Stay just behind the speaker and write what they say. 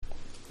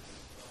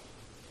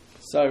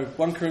So,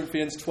 1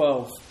 Corinthians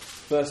 12,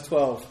 verse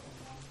 12.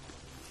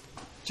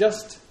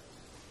 Just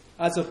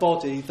as a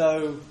body,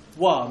 though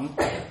one,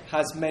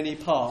 has many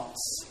parts,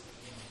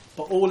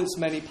 but all its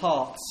many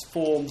parts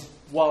form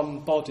one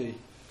body,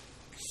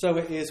 so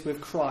it is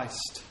with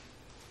Christ.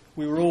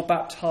 We were all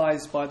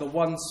baptized by the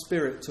one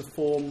Spirit to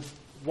form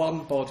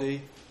one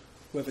body,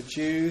 whether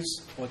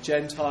Jews or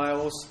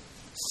Gentiles,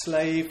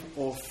 slave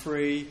or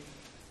free.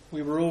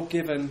 We were all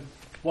given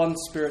one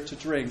Spirit to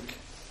drink.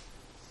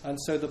 And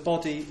so the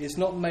body is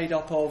not made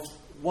up of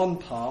one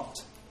part,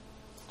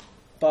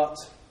 but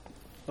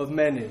of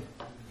many.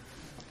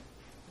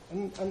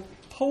 And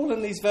Paul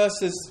in these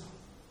verses,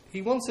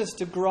 he wants us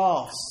to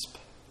grasp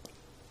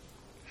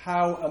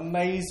how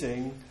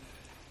amazing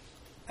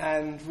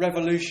and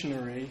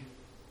revolutionary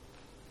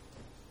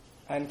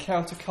and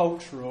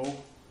countercultural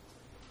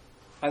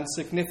and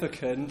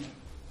significant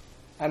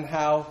and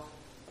how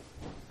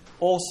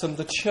awesome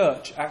the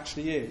church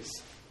actually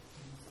is.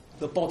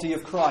 The body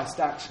of Christ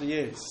actually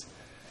is.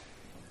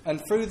 And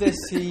through this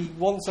he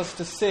wants us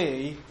to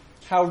see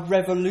how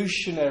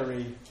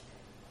revolutionary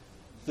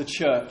the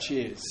church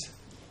is.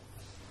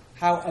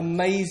 How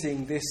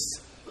amazing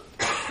this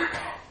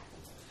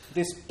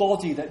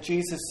body that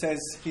Jesus says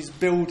he's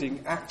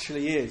building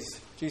actually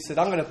is. Jesus said,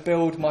 I'm going to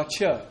build my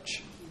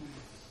church.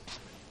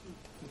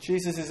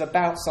 Jesus is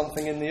about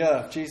something in the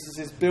earth. Jesus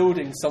is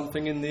building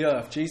something in the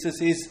earth.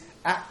 Jesus is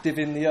active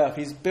in the earth.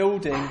 He's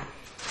building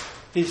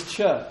his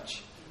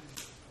church.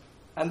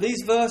 And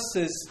these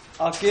verses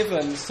are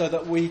given so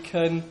that we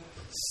can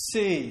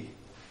see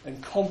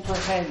and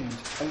comprehend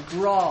and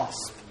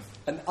grasp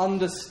and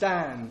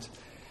understand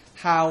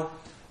how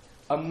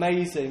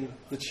amazing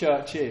the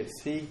church is.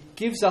 He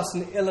gives us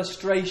an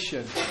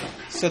illustration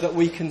so that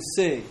we can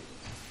see.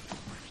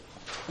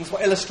 That's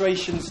what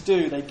illustrations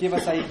do. They give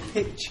us a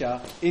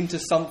picture into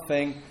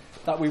something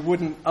that we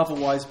wouldn't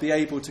otherwise be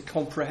able to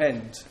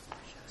comprehend.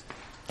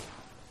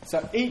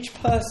 So each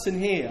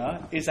person here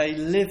is a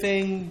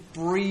living,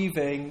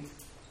 breathing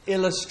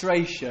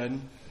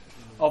illustration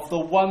of the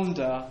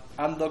wonder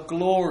and the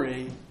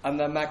glory and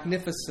the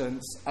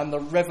magnificence and the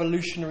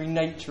revolutionary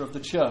nature of the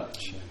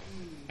church.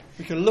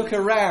 We can look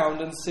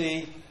around and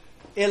see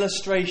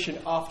illustration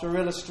after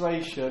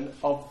illustration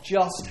of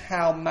just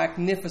how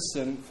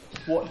magnificent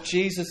what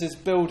Jesus is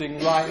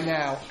building right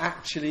now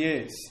actually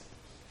is.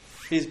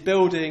 He's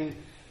building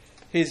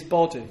his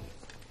body.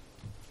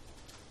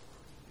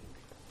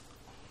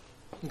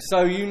 And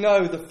so you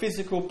know the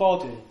physical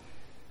body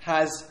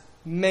has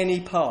many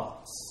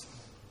parts.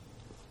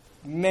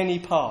 Many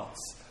parts.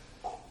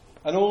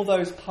 And all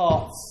those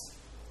parts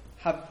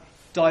have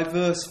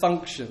diverse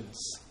functions.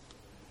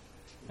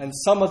 And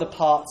some of the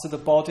parts of the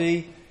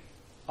body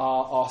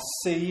are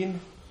seen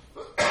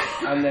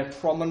and they're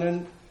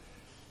prominent.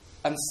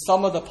 And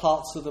some of the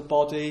parts of the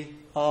body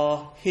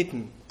are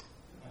hidden.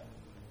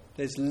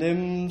 There's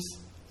limbs.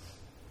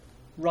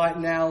 Right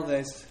now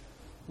there's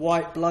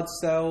white blood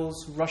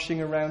cells rushing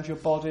around your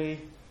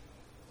body,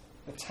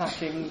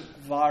 attacking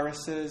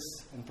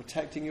viruses and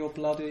protecting your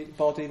body.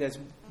 There's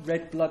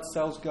red blood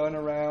cells going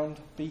around,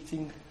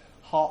 beating,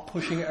 heart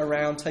pushing it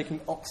around,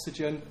 taking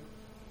oxygen.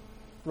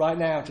 Right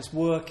now, just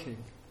working.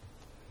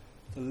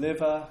 The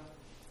liver,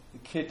 the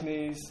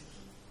kidneys,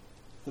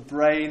 the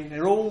brain,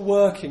 they're all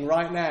working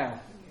right now.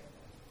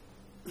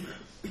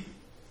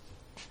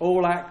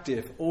 All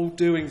active, all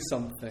doing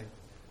something.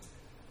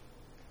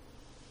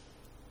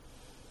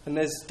 And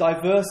there's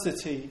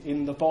diversity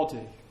in the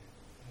body.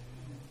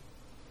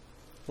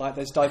 Like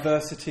there's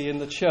diversity in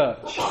the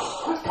church.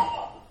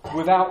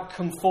 Without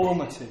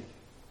conformity.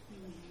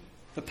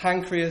 The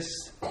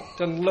pancreas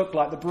doesn't look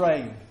like the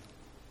brain.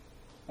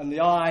 And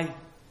the eye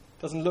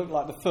doesn't look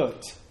like the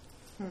foot.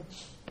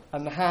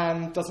 And the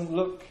hand doesn't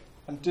look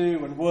and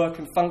do and work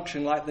and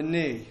function like the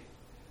knee.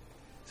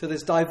 So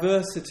there's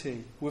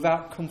diversity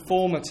without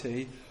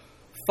conformity,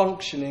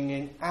 functioning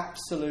in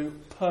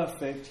absolute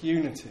perfect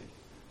unity.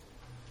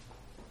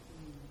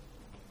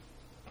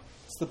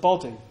 It's the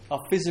body,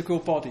 our physical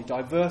body,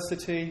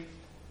 diversity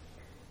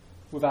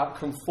without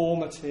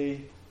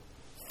conformity,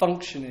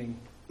 functioning,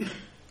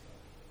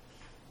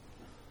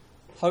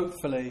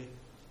 hopefully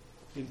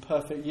in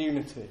perfect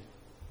unity.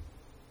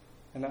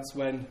 And that's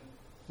when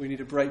we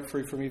need a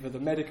breakthrough from either the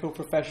medical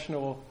profession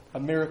or a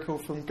miracle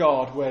from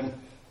God when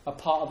a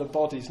part of the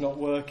body's not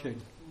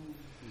working.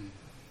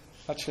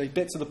 Actually,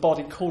 bits of the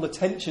body call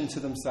attention to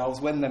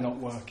themselves when they're not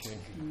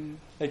working.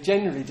 They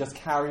generally just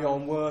carry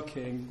on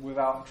working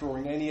without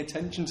drawing any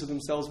attention to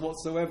themselves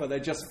whatsoever. They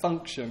just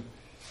function.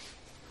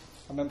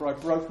 I remember I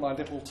broke my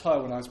little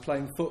toe when I was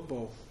playing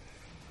football.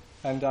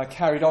 And I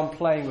carried on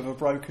playing with a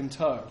broken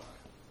toe.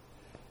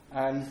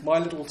 And my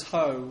little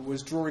toe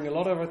was drawing a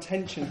lot of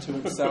attention to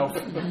itself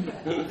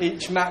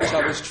each match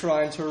I was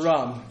trying to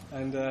run.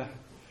 And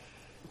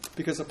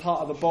because a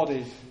part of the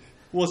body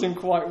wasn't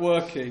quite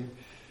working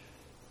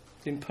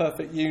in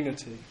perfect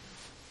unity.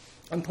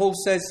 And Paul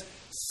says,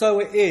 so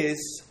it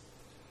is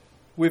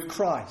with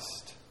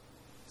Christ.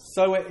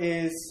 So it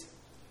is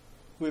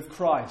with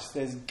Christ.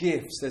 There's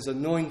gifts, there's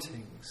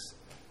anointings.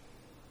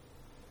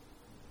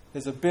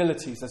 There's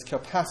abilities, there's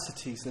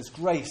capacities, there's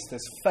grace,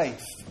 there's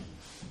faith.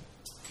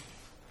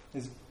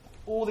 There's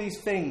all these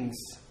things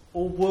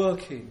all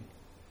working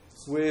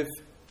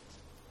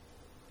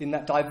in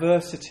that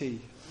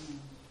diversity,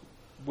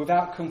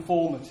 without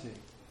conformity.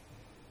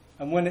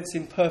 And when it's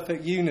in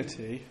perfect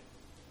unity,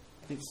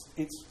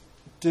 it's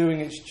doing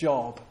its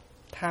job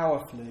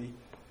powerfully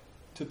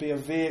to be a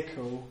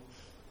vehicle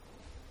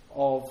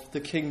of the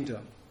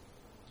kingdom.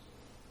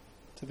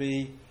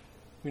 We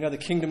know the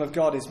kingdom of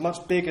God is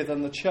much bigger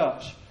than the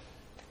church.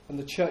 And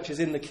the church is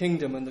in the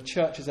kingdom, and the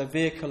church is a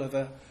vehicle of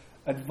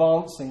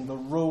advancing the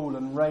rule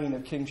and reign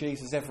of King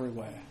Jesus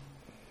everywhere.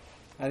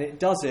 And it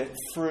does it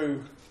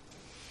through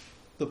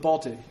the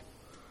body.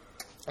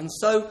 And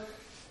so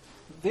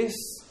this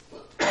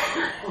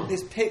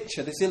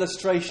picture, this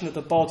illustration of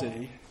the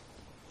body,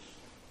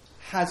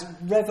 has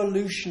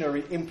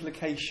revolutionary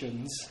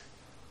implications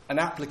and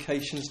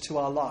applications to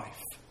our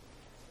life.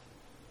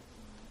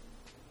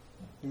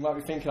 You might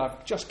be thinking,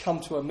 I've just come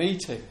to a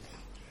meeting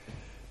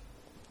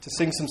to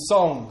sing some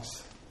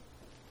songs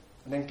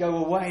and then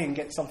go away and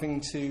get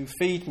something to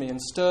feed me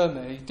and stir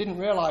me. Didn't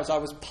realise I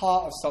was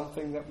part of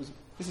something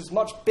this is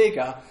much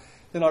bigger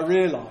than I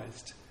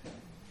realised.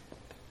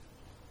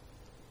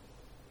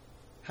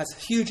 Has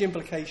huge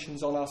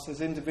implications on us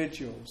as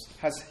individuals.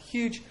 Has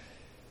huge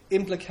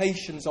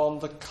implications on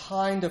the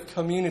kind of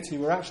community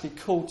we're actually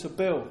called to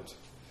build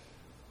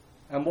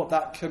and what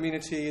that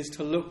community is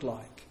to look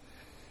like.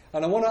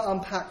 And I want to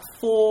unpack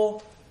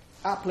 4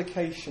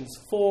 applications,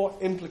 4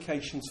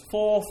 implications,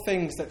 4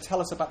 things that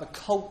tell us about the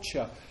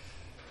culture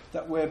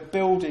that we're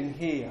building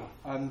here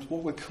and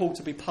what we're called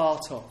to be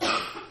part of.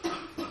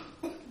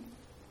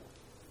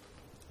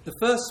 The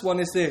first one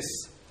is this: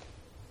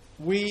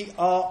 we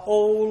are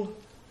all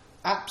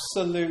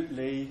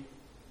absolutely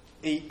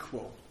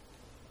equal.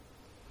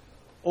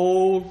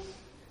 All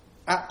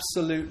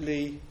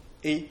absolutely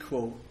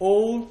equal.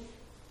 All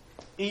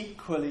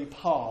equally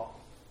part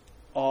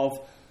of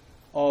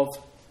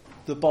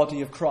the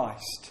body of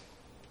Christ.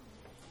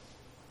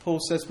 Paul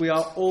says we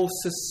are all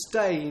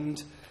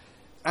sustained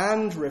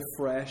and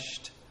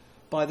refreshed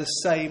by the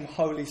same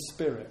Holy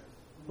Spirit.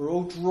 We're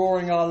all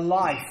drawing our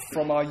life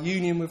from our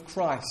union with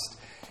Christ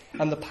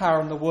and the power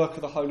and the work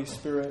of the Holy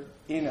Spirit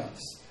in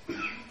us.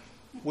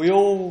 We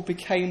all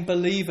became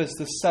believers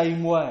the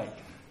same way.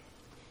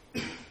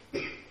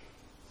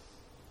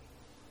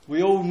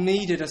 We all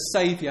needed a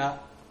saviour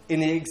in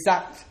the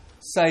exact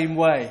same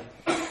way.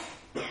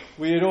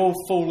 We had all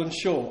fallen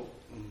short,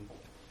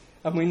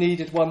 and we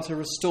needed one to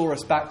restore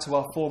us back to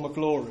our former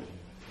glory.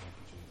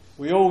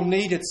 We all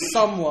needed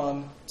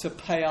someone to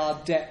pay our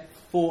debt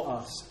for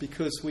us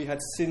because we had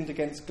sinned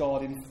against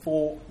God in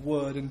thought,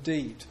 word and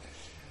deed.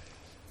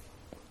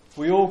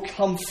 We all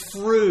come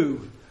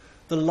through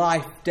the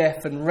life,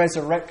 death and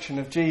resurrection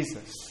of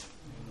Jesus.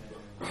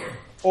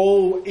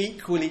 All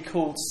equally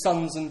called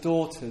sons and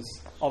daughters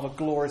of a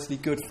gloriously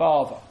good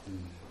Father.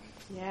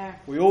 Yeah.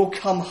 We all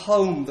come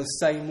home the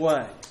same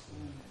way.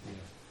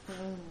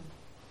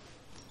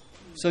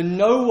 So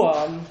no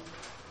one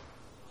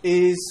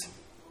is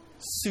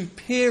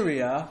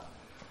superior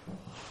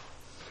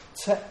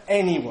to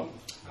anyone.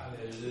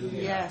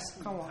 Hallelujah. Yes,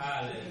 come on.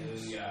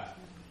 Hallelujah.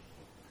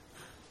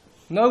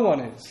 No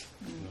one is.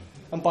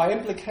 And by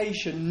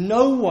implication,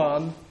 no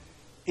one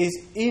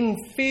is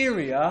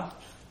inferior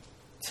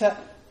to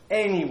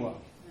anyone.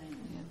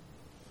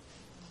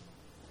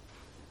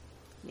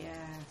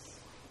 Yes.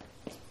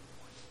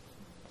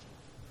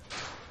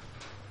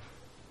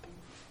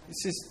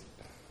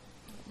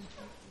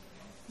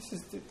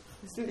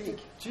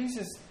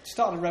 Jesus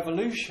started a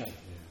revolution.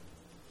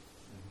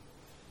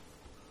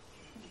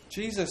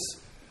 Jesus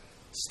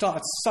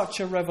started such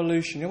a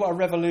revolution. You know what a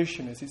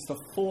revolution is? It's the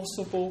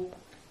forcible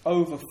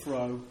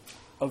overthrow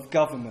of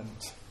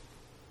government.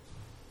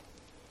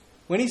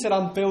 When he said,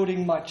 I'm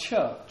building my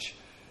church,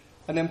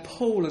 and then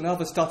Paul and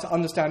others start to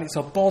understand it's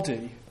a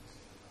body.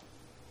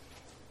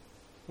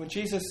 When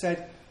Jesus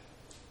said,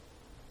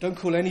 don't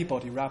call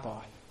anybody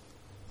rabbi.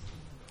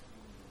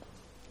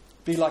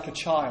 Be like a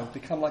child,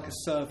 become like a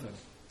servant.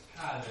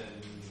 Hallelujah.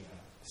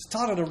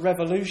 Started a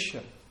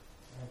revolution.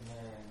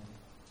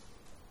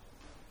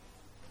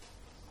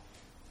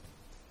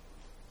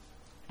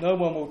 No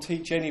one will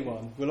teach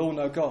anyone. We'll all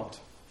know God.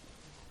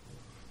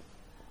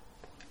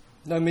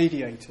 No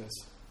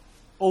mediators.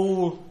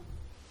 All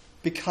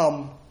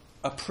become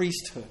a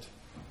priesthood.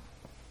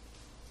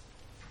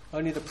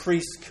 Only the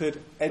priest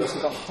could enter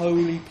the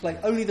holy place.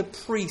 Only the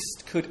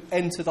priest could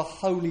enter the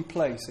holy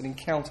place and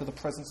encounter the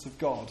presence of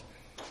God.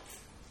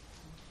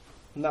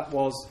 And that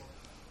was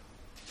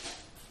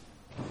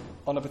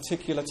on a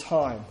particular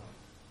time.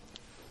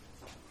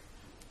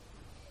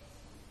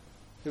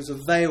 There was a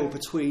veil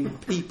between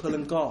people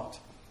and God.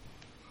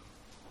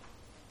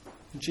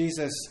 And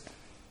Jesus,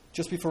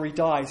 just before he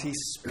dies, he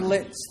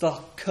splits the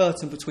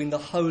curtain between the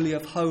Holy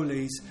of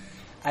Holies,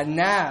 and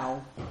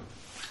now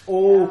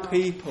all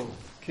people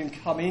can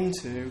come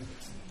into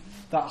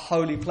that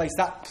holy place.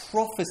 That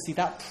prophecy,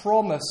 that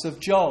promise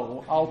of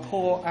Joel, I'll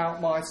pour out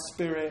my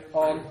spirit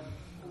on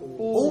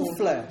all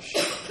flesh.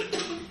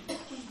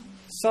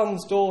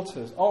 sons,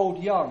 daughters,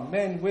 old, young,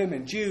 men,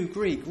 women, Jew,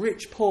 Greek,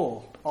 rich,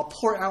 poor. I'll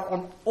pour it out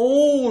on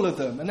all of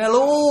them, and they'll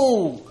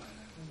all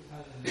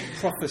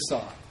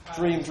prophesy,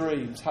 dream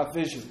dreams, have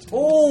visions.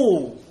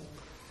 All.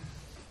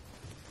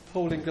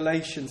 Paul in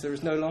Galatians, there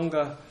is no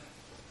longer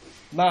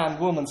man,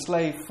 woman,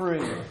 slave,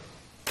 free.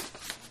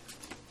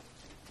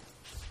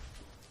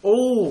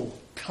 All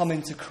come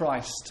into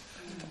Christ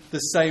the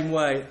same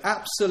way.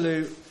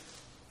 Absolute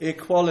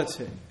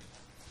equality.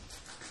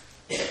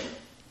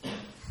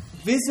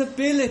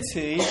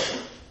 Visibility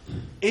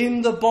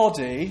in the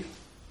body,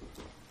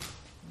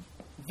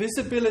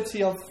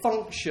 visibility of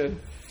function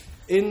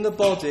in the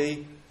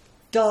body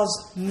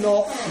does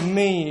not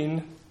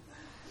mean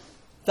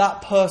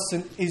that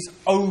person is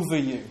over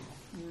you.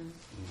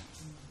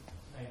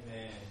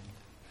 Amen.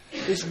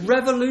 It's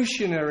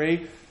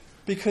revolutionary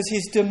because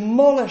he's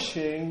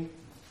demolishing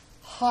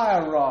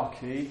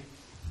hierarchy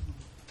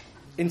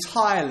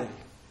entirely.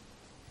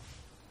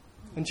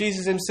 And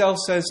Jesus himself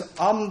says,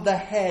 I'm the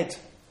head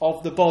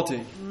of the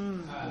body.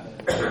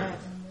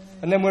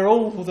 And then we're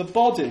all the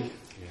body.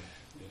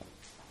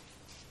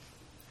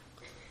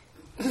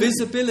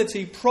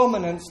 Visibility,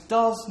 prominence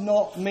does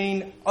not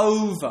mean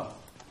over.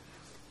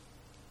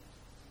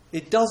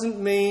 It doesn't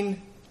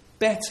mean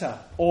better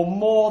or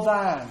more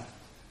than.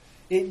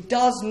 It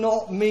does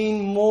not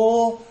mean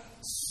more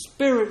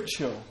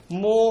spiritual,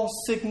 more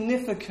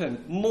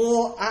significant,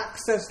 more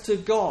access to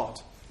God.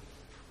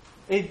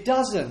 It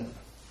doesn't.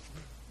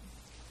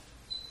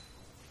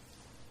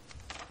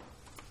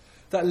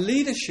 That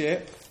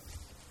leadership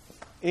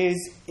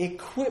is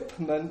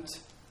equipment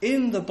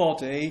in the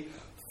body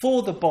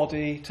for the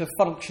body to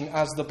function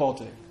as the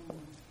body.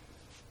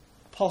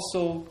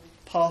 Apostle,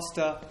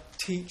 pastor,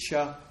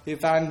 teacher,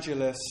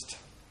 evangelist,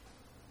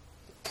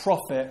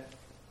 prophet.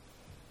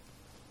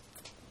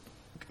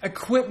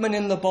 Equipment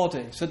in the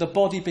body. So the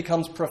body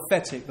becomes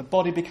prophetic. The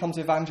body becomes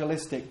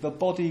evangelistic. The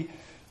body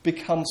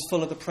becomes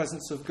full of the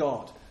presence of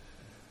God.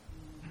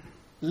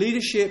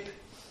 Leadership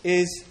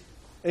is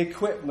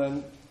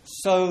equipment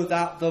so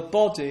that the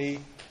body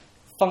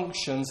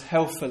functions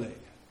healthily.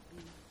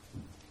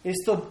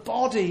 It's the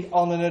body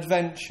on an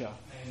adventure.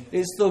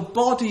 It's the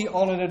body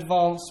on an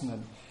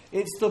advancement.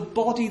 It's the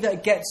body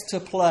that gets to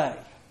play.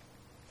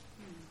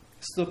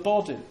 It's the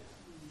body.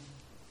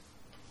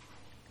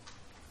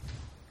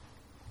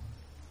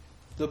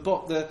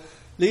 The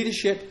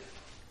leadership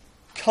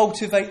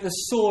cultivate the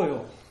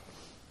soil.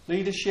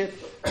 Leadership,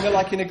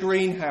 like in a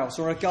greenhouse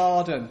or a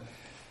garden.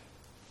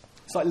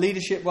 It's like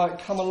leadership might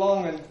come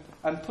along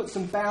and put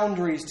some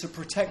boundaries to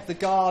protect the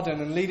garden,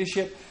 and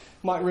leadership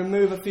might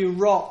remove a few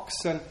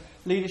rocks, and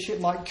leadership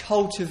might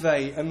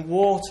cultivate and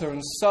water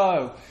and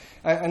sow,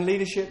 and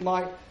leadership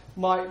might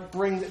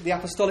bring, the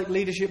apostolic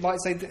leadership might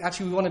say,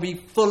 actually we want to be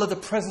full of the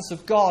presence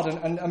of God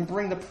and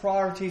bring the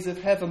priorities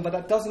of heaven, but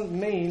that doesn't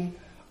mean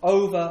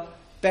over,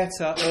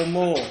 better or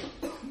more.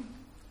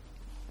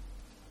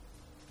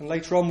 And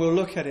later on we'll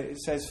look at it. It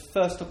says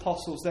first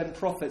apostles, then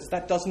prophets.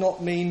 That does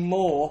not mean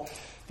more.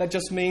 That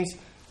just means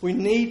we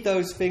need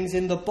those things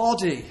in the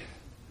body.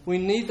 We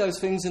need those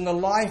things in the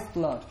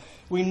lifeblood.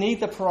 We need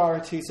the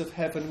priorities of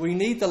heaven. We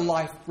need the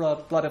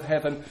lifeblood of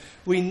heaven.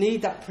 We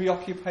need that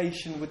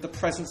preoccupation with the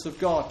presence of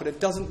God. But it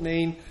doesn't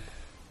mean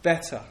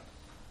better.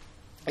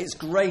 It's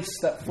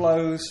grace that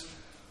flows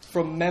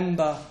from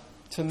member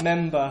to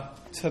member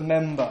to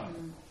member.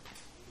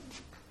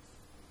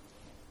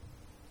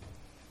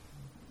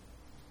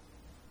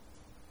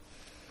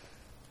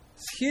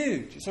 It's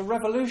huge. It's a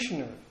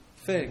revolutionary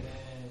thing.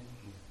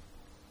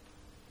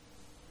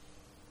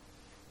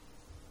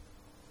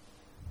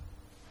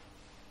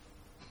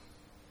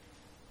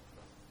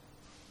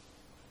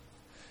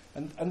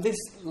 And this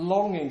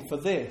longing for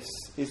this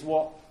is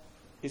what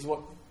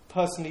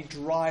personally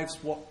drives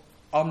what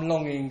I'm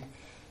longing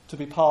to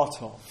be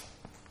part of.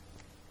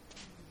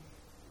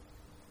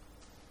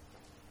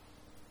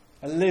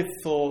 And live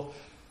for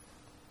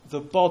the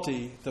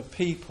body, the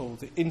people,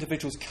 the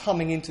individuals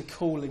coming into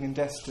calling and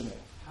destiny.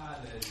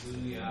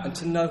 Hallelujah. And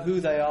to know who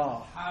they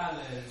are.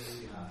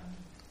 Hallelujah.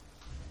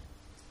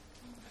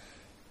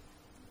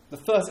 The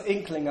first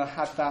inkling I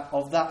had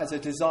of that as a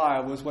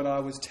desire was when I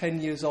was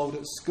 10 years old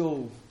at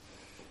school.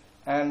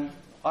 And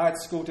I had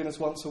school dinners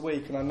once a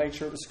week, and I made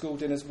sure it was school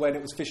dinners when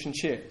it was fish and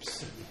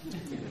chips.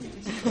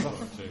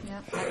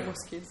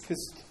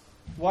 Because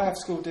why have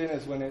school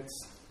dinners when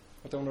it's,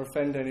 I don't want to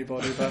offend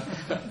anybody, but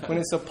when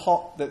it's a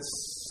pot that's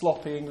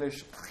sloppy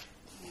English.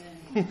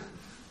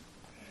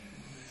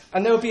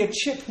 And there would be a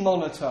chip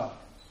monitor.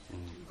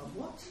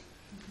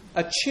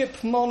 A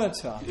chip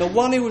monitor. The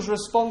one who was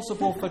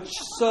responsible for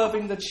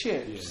serving the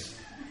chips.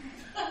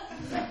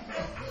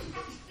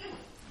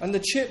 And the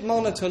chip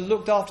monitor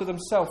looked after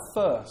themselves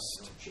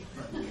first.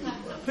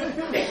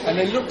 And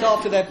they looked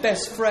after their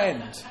best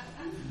friend.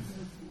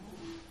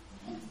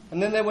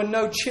 And then there were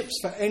no chips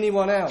for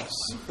anyone else.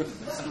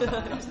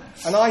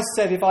 And I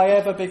said, if I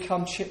ever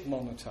become chip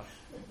monitor.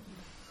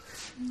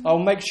 I'll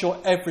make sure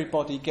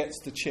everybody gets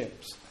the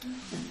chips.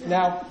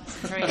 Now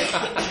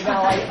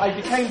I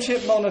became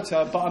chip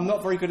monitor, but I'm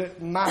not very good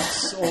at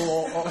maths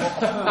or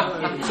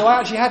so I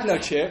actually had no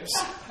chips.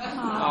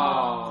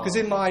 Because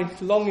in my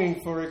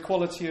longing for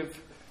equality of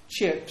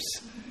chips,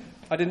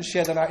 I didn't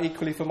share them out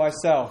equally for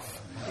myself.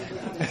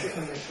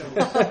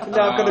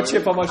 Now I've got a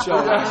chip on my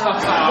shoulder.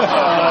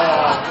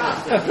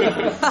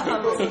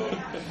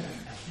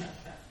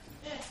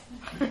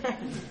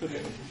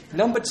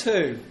 Number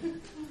 2,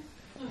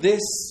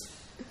 this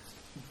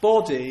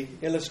body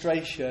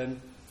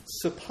illustration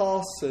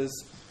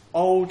surpasses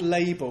old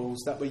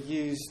labels that we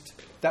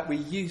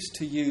used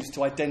to use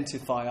to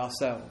identify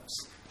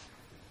ourselves.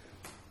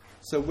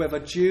 So whether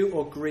Jew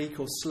or Greek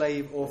or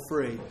slave or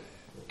free,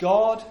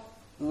 God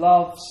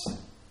loves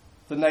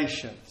the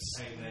nations.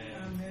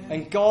 Amen.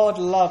 And God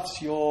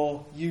loves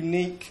your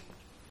unique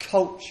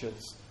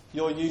cultures,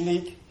 your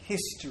unique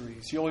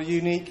histories, your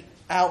unique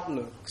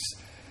outlooks,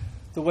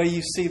 the way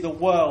you see the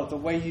world, the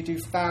way you do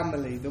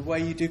family, the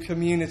way you do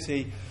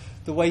community,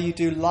 the way you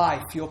do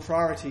life, your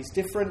priorities,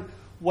 different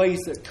ways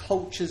that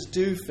cultures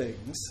do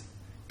things.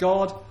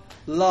 God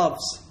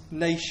loves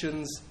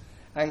nations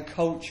and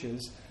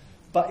cultures,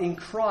 but in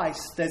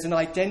Christ there's an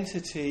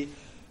identity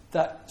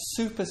that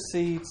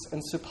supersedes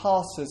and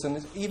surpasses and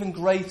is even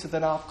greater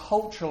than our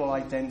cultural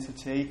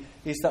identity,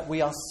 is that we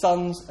are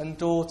sons and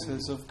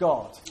daughters of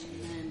God.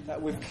 Amen.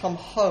 That we've come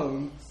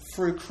home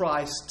through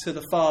Christ to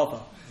the Father.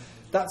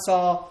 That's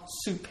our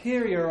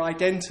superior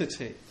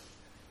identity.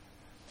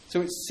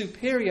 So it's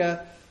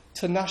superior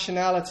to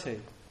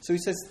nationality. So he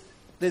says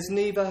there's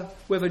neither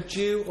whether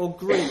Jew or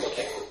Greek.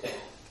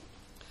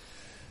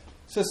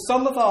 So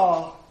some of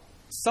our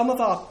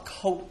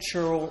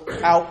cultural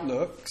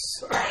outlooks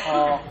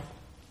are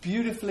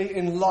beautifully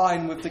in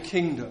line with the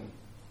kingdom.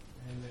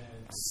 Amen.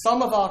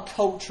 Some of our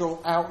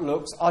cultural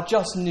outlooks are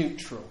just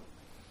neutral.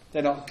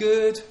 They're not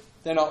good,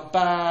 they're not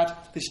bad,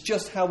 it's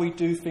just how we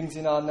do things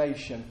in our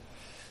nation.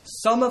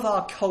 Some of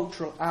our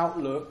cultural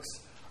outlooks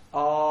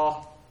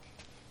are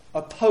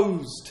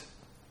opposed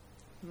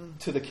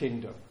to the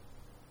kingdom.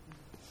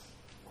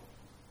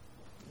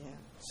 Yeah.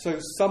 So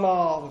some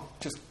are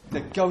just,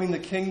 they're going the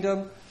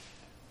kingdom,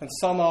 and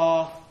some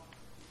are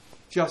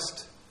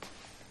just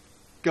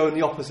going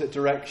the opposite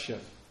direction.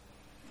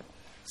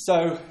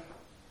 So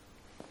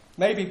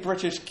maybe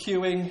British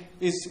queuing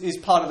is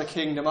part of the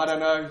kingdom. I don't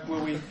know.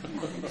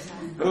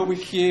 Will we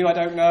queue? I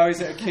don't know.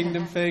 Is it a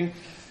kingdom thing?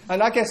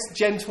 And I guess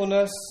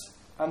gentleness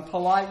and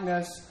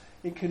politeness,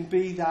 it can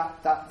be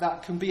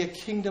that can be a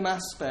kingdom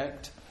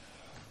aspect,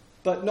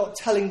 but not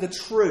telling the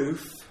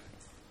truth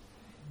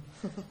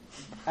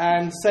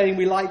and saying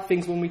we like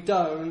things when we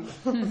don't,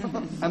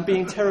 and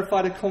being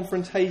terrified of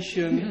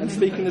confrontation and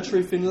speaking the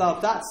truth in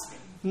love, that's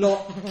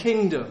not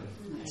kingdom.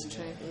 That's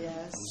true.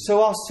 Yes.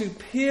 So our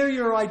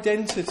superior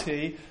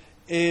identity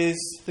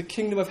is the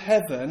kingdom of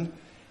heaven,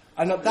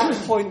 and at that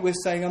point we're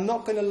saying, I'm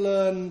not going to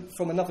learn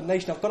from another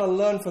nation, I've got to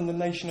learn from the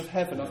nation of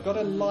heaven. I've got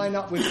to line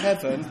up with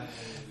heaven,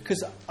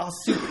 because our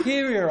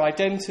superior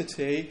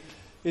identity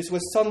is we're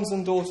sons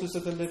and daughters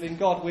of the living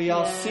God. We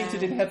are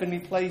seated in heavenly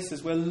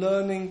places. We're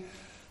learning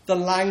the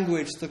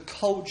language, the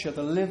culture,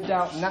 the lived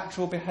out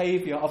natural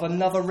behaviour of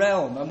another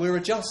realm, and we're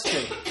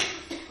adjusting.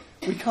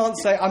 We can't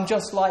say, I'm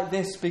just like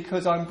this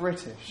because I'm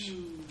British.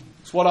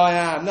 It's what I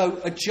am. No,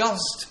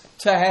 adjust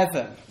to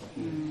heaven.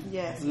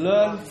 Yes.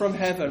 Learn from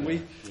heaven.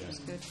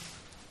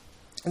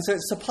 And so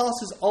it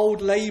surpasses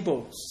old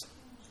labels.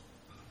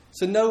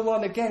 So no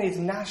one, again, is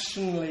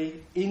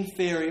nationally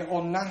inferior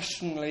or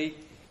nationally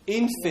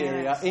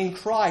inferior. Yes. In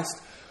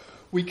Christ,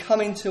 we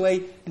come into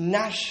a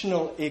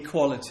national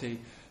equality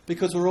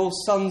because we're all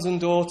sons and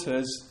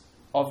daughters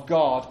of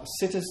God,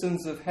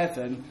 citizens of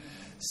heaven,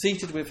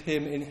 seated with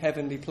him in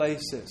heavenly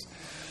places.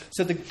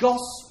 So the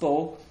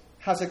gospel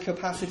has a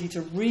capacity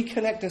to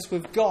reconnect us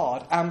with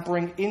God and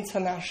bring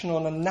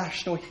international and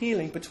national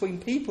healing between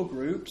people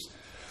groups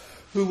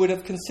who would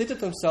have considered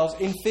themselves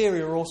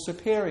inferior or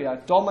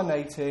superior,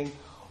 dominating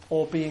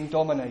or being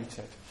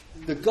dominated.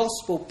 The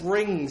gospel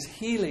brings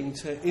healing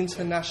to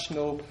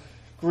international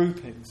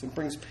groupings and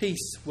brings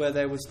peace where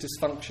there was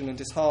dysfunction and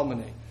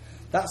disharmony.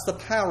 That's the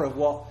power of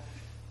what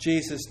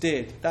Jesus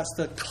did. That's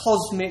the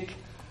cosmic,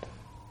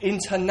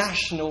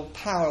 international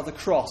power of the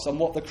cross and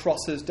what the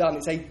cross has done.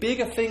 It's a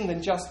bigger thing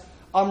than just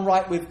I'm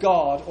right with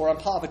God or I'm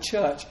part of a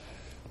church.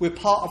 We're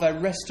part of a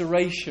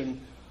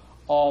restoration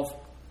of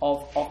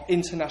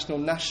international,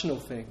 national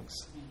things.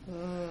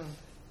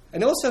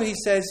 And also he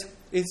says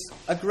it's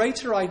a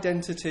greater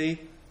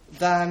identity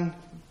than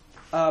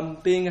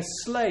being a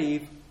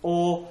slave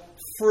or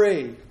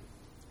free.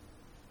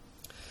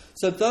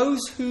 So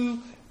those who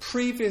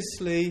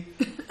previously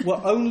were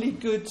only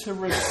good to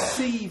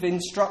receive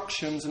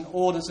instructions and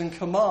orders and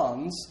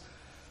commands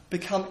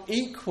become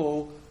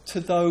equal to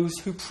those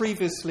who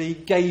previously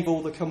gave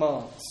all the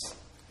commands.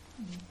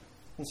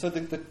 And so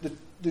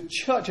the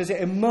church, as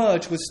it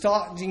emerged, was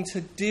starting to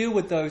deal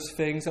with those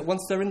things, that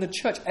once they're in the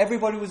church,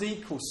 everybody was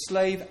equal,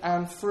 slave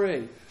and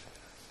free,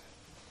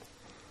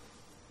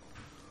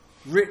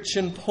 rich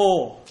and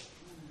poor.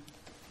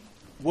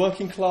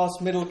 working class,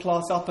 middle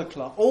class, upper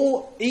class,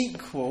 all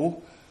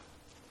equal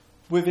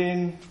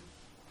within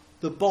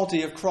the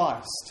body of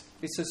Christ.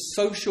 It's a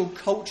social,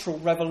 cultural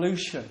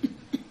revolution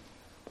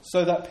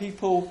so that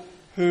people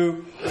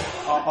who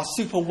are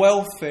super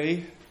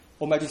wealthy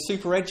or maybe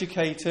super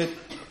educated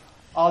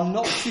are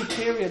not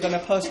superior than a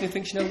person who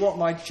thinks, you know what,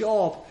 my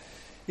job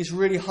is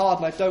really hard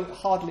and I don't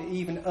hardly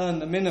even earn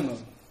the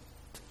minimum.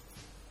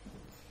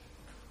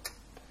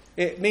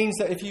 It means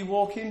that if you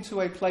walk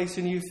into a place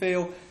and you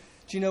feel,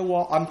 do you know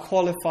what, I'm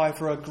qualified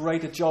for a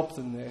greater job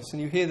than this,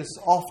 and you hear this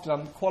often,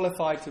 I'm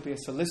qualified to be a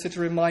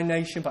solicitor in my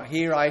nation, but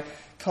here I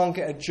can't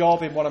get a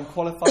job in what I'm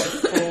qualified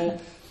for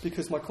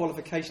because my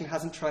qualification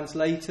hasn't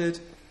translated.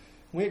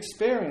 We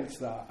experience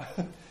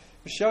that.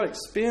 Michelle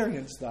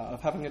experienced that,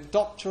 of having a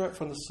doctorate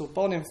from the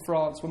Sorbonne in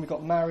France when we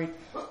got married,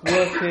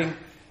 working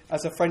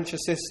as a French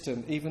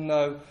assistant, even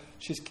though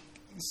she's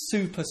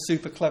super,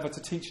 super clever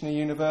to teach in a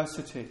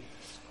university.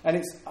 And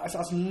it's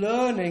us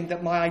learning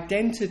that my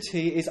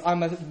identity is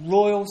I'm a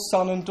royal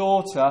son and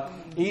daughter,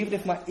 even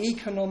if my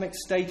economic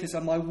status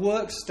and my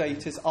work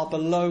status are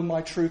below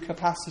my true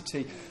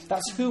capacity.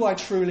 That's who I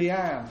truly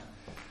am.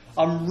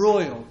 I'm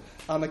royal,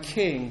 I'm a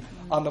king,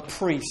 I'm a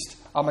priest,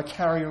 I'm a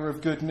carrier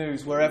of good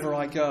news wherever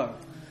I go.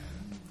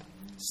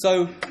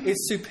 So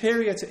it's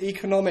superior to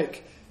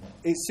economic,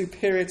 it's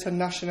superior to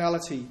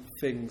nationality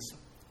things,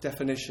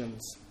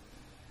 definitions.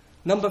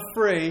 Number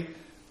 3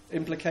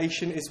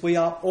 implication is we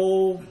are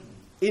all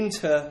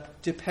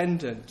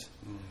interdependent.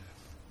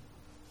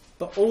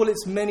 But all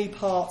its many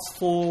parts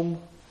form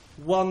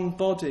one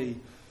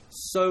body.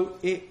 So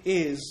it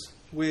is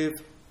with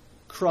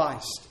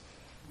Christ.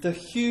 The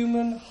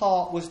human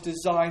heart was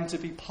designed to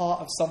be part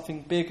of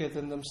something bigger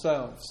than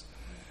themselves.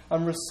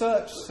 And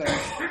research says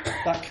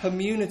that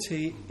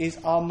community is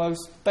our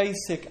most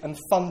basic and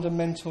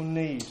fundamental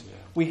need.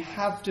 We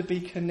have to be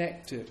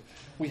connected.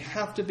 We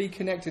have to be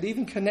connected,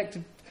 even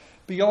connected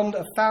beyond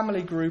a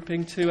family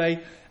grouping to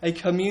a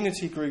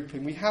community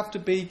grouping. We have to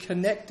be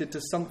connected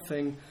to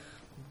something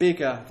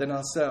bigger than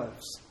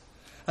ourselves.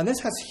 And this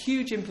has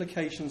huge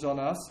implications on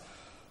us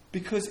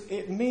because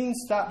it means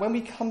that when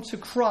we come to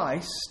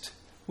Christ,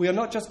 we are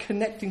not just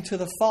connecting to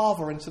the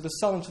Father and to the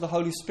Son and to the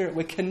Holy Spirit.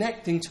 We're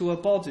connecting to a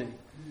body.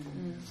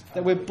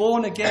 That we're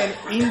born again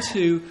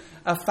into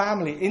a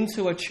family,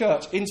 into a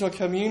church, into a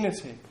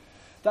community.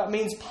 That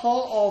means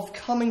part of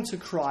coming to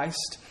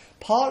Christ,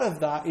 part of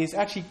that is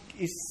actually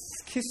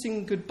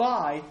kissing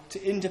goodbye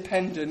to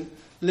independent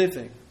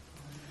living.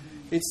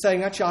 It's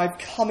saying, actually, I've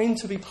come in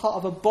to be part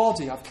of a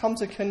body. I've come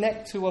to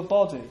connect to a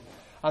body.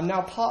 I'm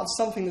now part of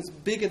something that's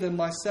bigger than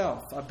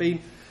myself. I've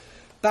been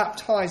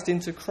baptized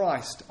into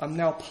Christ. I'm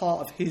now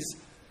part of his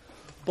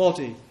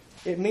body.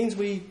 It means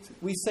we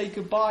say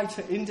goodbye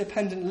to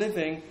independent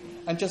living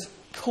and just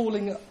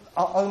calling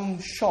our own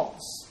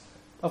shots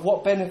of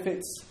what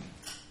benefits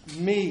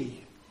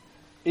me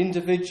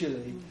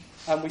individually.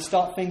 And we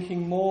start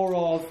thinking more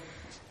of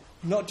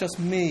not just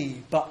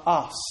me, but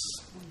us.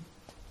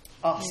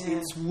 Us, yeah.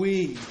 It's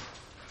we.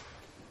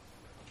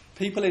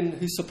 People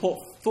who support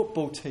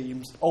football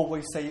teams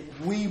always say,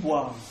 we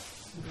won.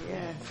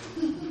 Yeah.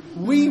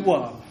 We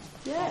won.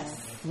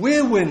 Yes.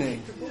 We're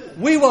winning.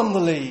 We won the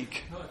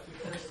league.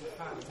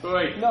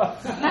 Wait. No.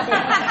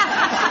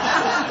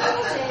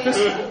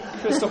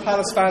 Crystal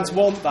Palace fans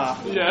want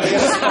that. Yeah. They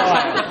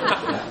aspire.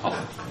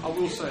 I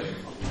will say.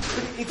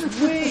 It's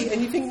we.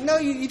 And you think, no,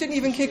 you didn't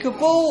even kick a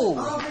ball.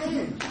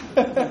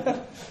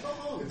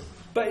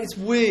 But it's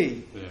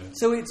we. Yeah.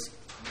 So it's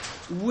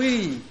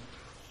we.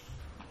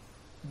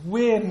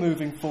 We're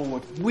moving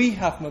forward. We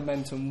have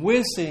momentum.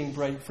 We're seeing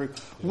breakthrough.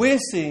 We're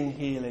seeing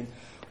healing.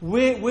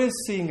 We're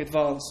seeing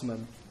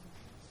advancement.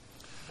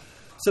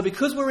 So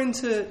because we're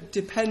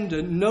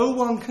interdependent, no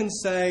one can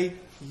say,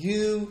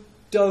 you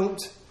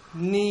don't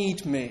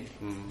need me.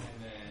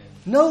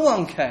 No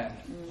one can.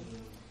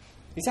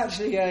 It's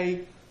actually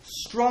a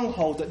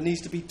stronghold that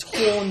needs to be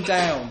torn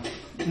down.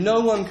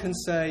 No one can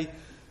say,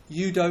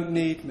 you don't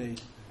need me.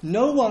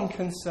 No one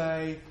can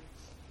say,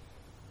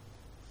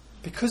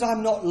 because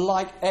I'm not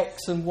like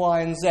X and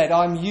Y and Z,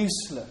 I'm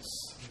useless.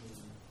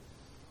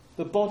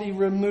 The body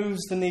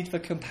removes the need for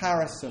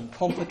comparison,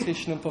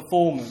 competition and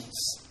performance.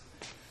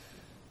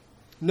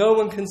 No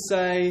one can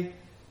say,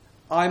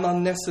 I'm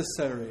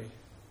unnecessary.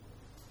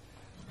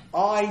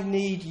 I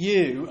need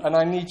you and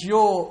I need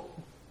your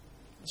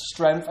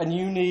strength and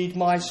you need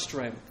my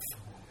strength.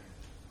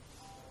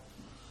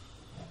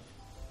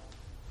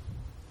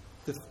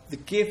 The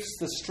gifts,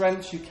 the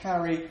strengths you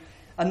carry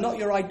are not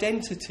your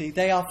identity,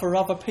 they are for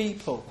other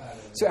people.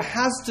 So it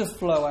has to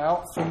flow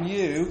out from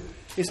you.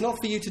 It's not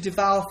for you to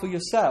devour for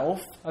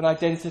yourself an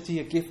identity,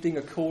 a gifting,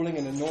 a calling,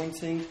 an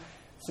anointing,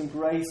 some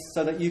grace,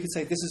 so that you can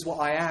say, this is what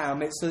I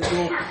am. It's so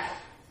that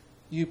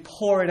you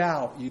pour it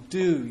out. You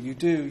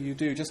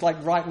do. Just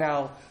like right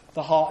now,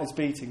 the heart is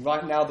beating.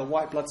 Right now, the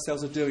white blood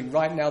cells are doing.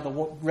 Right now, the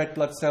red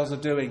blood cells are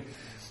doing.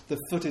 The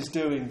foot is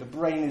doing. The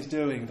brain is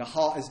doing. The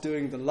heart is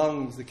doing. The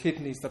lungs, the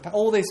kidneys,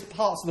 all these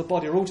parts of the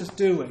body are all just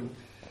doing.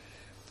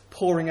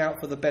 Pouring out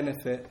for the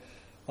benefit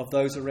of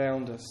those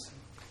around us.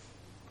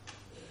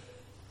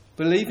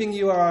 believing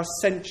you are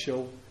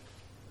essential,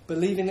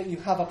 believing that you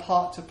have a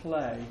part to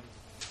play,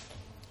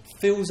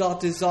 fuels our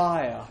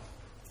desire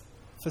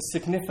for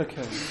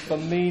significance, for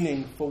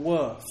meaning, for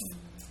worth.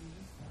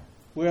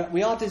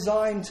 We are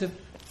designed to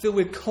feel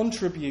we're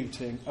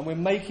contributing and we're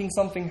making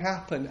something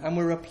happen and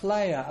we're a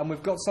player and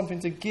we've got something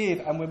to give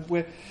and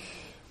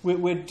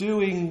we're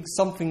doing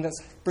something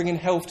that's bringing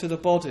health to the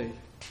body.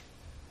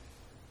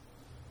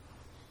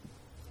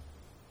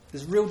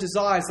 There's real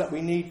desires that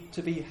we need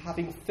to be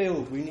having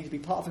filled. We need to be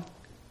part of a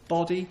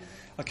body,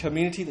 a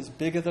community that's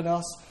bigger than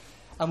us,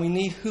 and we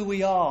need who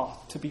we are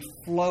to be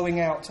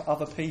flowing out to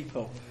other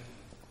people.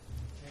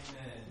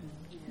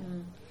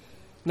 Amen.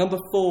 Number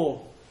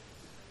 4,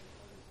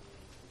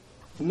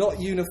 not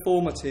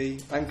uniformity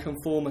and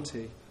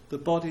conformity. The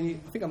body,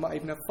 I think I might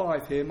even have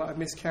 5 here, might have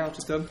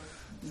miscounted them.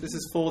 This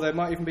is 4, there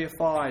might even be a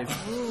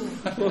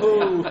 5.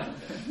 Ooh,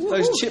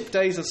 those chip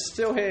days are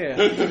still here.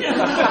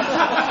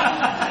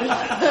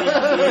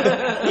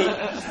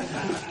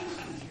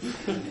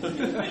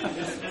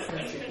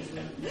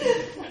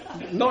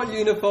 Not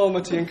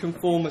uniformity and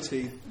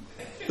conformity.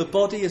 The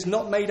body is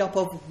not made up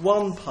of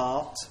one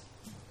part,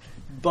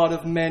 but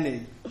of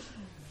many.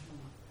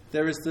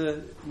 There is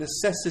the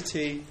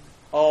necessity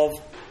of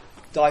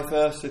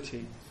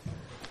diversity.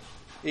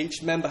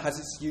 Each member has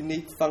its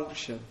unique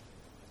function.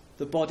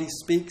 The body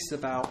speaks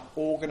about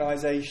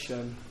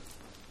organisation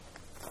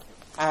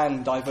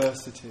and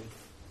diversity.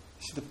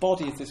 So the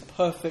body is this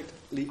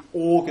perfectly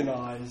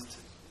organised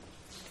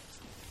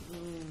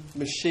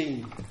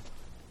machine.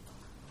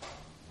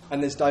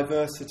 And there's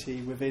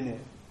diversity within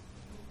it.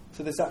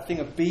 So there's that thing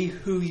of be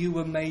who you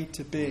were made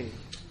to be.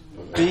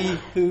 Be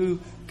who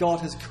God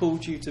has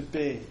called you to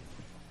be.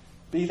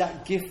 Be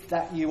that gift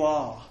that you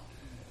are.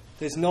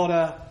 There's not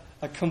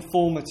a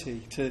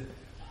conformity to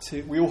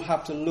we all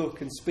have to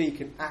look and speak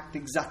and act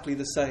exactly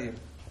the same.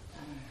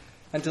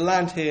 And to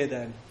land here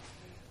then,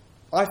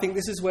 I think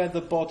this is where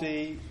the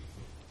body,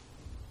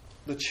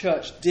 the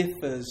church,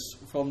 differs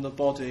from the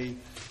body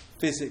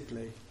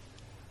physically.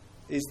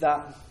 Is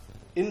that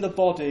in the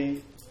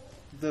body,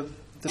 the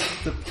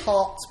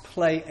parts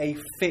play a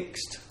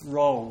fixed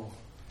role.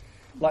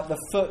 Like the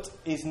foot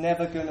is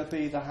never going to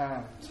be the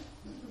hand.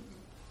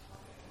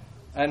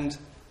 And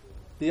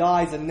the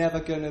eyes are never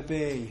going to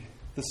be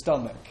the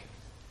stomach.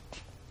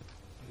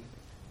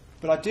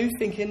 But I do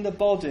think in the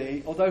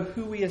body, although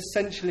who we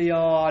essentially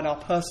are and our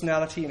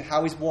personality and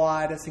how He's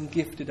wired us and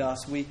gifted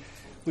us, we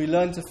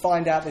learn to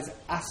find out there's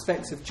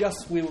aspects of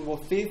just we were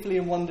fearfully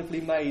and wonderfully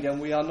made and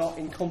we are not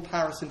in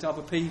comparison to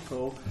other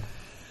people.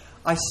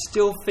 I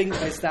still think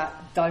there's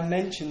that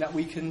dimension that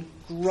we can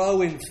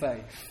grow in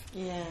faith.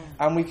 Yeah.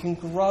 And we can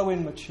grow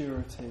in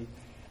maturity.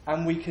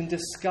 And we can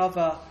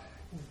discover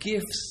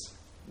gifts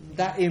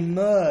that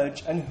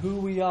emerge and who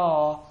we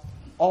are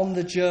on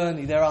the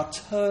journey. There are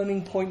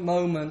turning point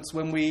moments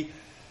when we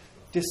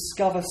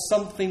discover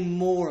something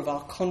more of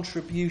our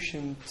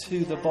contribution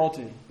to the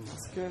body.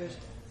 That's good.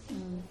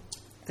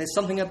 There's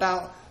something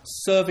about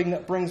serving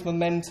that brings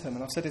momentum.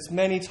 And I've said this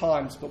many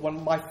times, but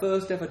when my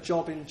first ever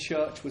job in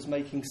church was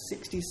making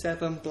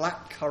 67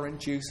 blackcurrant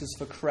juices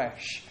for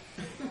creche.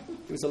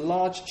 It was a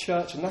large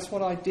church, and that's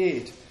what I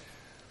did.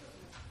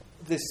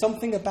 There's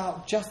something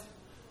about just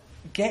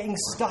getting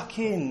stuck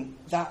in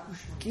that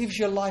gives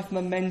your life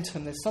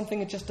momentum. There's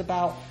something just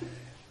about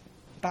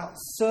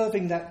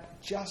serving that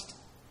just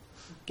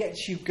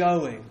gets you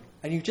going.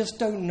 And you just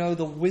don't know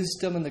the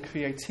wisdom and the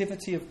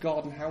creativity of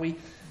God and how He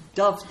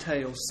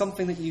dovetails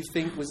something that you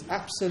think was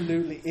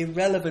absolutely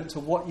irrelevant to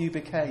what you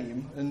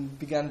became and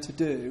began to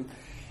do,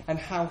 and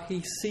how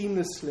He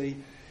seamlessly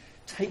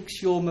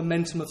takes your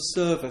momentum of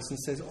service and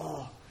says,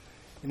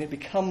 and it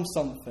becomes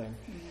something.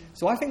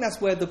 So I think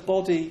that's where the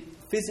body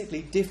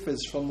physically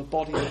differs from the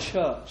body of the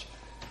church.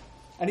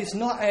 And it's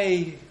not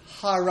a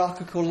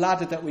hierarchical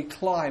ladder that we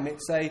climb.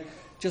 It's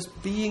just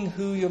being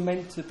who you're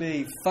meant to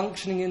be,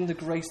 functioning in the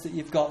grace that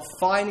you've got,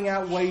 finding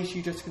out ways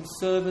you just can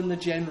serve in the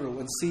general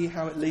and see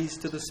how it leads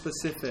to the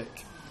specific.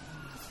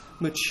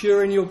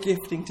 Mature in your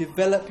gifting,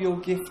 develop your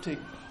gifting,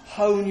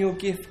 hone your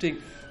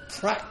gifting,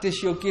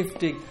 practice your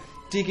gifting,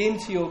 dig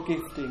into your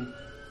gifting,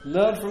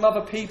 learn from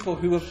other people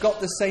who have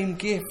got the same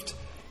gift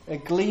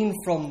and glean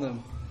from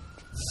them.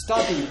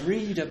 Study,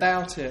 read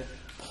about it,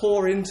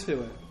 pour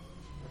into it.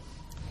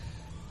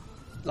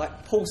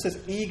 Like Paul says,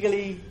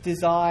 eagerly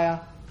desire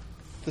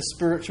the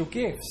spiritual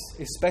gifts,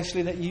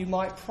 especially that you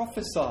might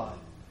prophesy,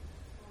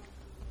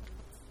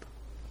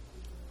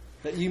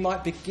 that you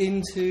might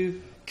begin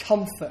to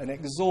comfort and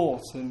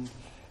exhort and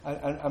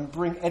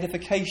bring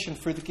edification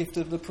through the gift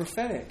of the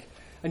prophetic.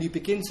 And you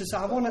begin to say,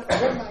 I want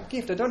that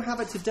gift. I don't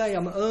have it today.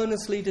 I'm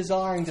earnestly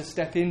desiring to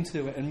step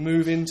into it and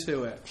move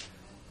into it.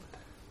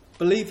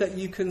 Believe that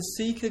you can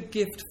seek a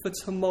gift for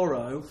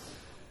tomorrow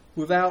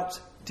without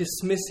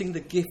dismissing the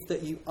gift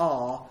that you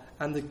are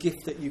and the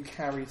gift that you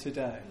carry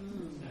today.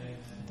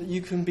 That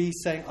you can be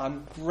saying,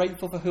 I'm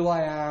grateful for who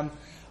I am.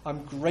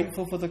 I'm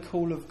grateful for the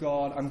call of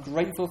God. I'm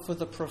grateful for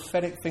the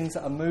prophetic things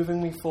that are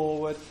moving me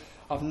forward.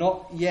 I've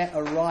not yet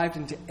arrived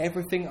into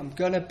everything I'm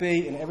going to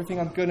be and everything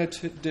I'm going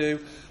to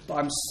do, but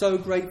I'm so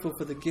grateful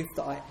for the gift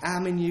that I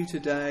am in you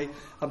today.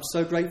 I'm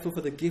so grateful for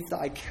the gift that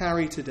I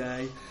carry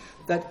today,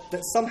 that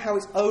somehow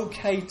it's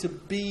okay to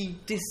be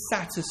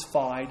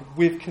dissatisfied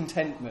with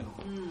contentment.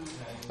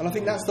 And I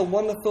think that's the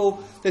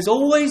wonderful... There's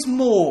always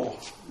more.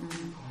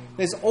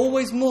 There's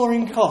always more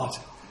in God.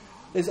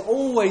 There's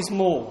always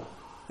more.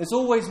 There's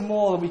always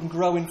more that we can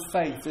grow in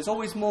faith. There's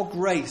always more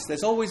grace.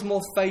 There's always more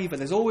favour.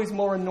 There's always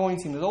more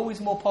anointing. There's always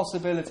more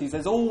possibilities.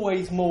 There's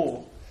always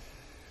more.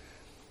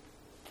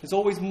 There's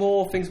always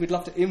more things we'd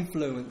love to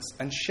influence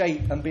and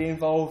shape and be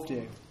involved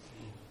in.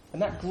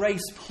 And that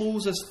grace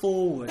pulls us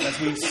forward as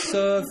we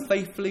serve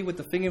faithfully with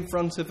the thing in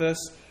front of us,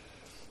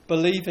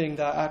 believing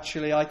that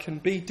actually I can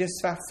be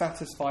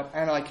dissatisfied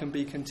and I can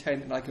be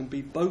content, and I can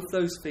be both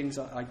those things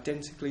at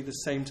identically the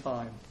same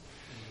time.